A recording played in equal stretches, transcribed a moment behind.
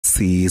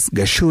Sees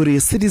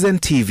Gashuri, Citizen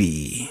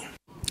TV.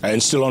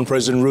 And still on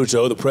President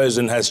Ruto, the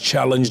president has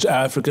challenged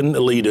African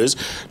leaders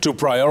to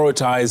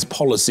prioritize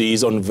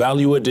policies on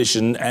value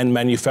addition and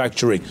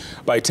manufacturing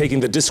by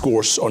taking the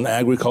discourse on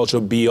agriculture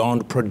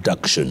beyond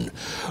production.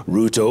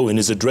 Ruto, in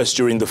his address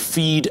during the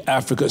Feed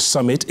Africa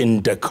Summit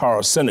in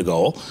Dakar,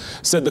 Senegal,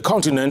 said the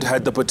continent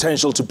had the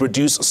potential to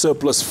produce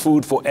surplus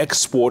food for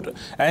export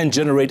and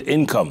generate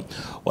income,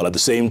 while at the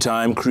same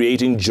time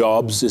creating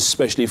jobs,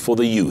 especially for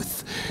the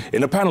youth.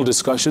 In a panel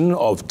discussion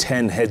of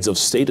 10 heads of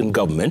state and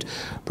government,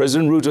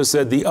 President Ruto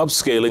said the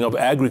upscaling of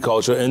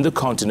agriculture in the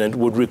continent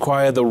would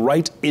require the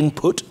right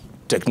input,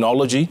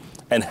 technology,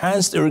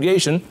 enhanced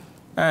irrigation,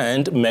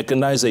 and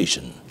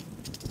mechanization.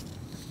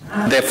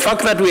 The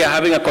fact that we are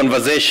having a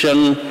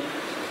conversation,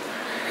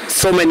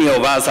 so many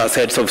of us as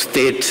heads of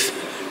state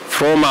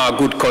from our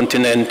good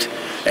continent,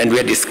 and we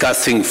are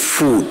discussing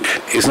food,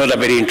 is not a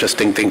very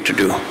interesting thing to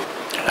do.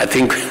 I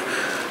think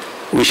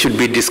we should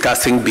be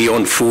discussing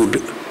beyond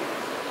food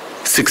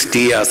 60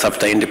 years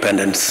after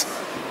independence.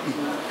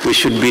 We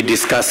should be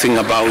discussing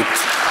about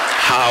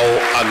how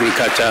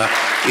agriculture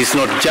is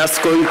not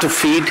just going to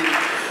feed,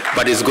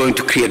 but is going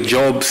to create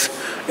jobs,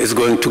 is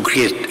going to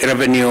create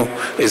revenue,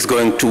 is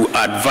going to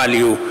add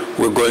value,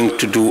 we're going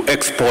to do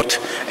export,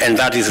 and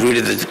that is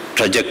really the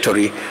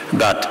trajectory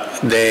that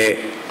the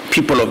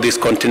people of this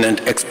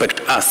continent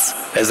expect us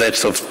as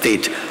heads of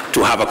state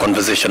to have a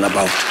conversation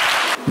about.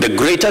 The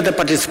greater the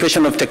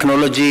participation of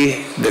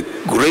technology, the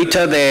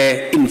greater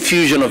the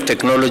infusion of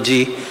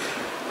technology,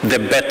 the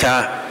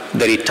better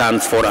the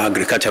returns for our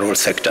agricultural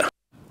sector.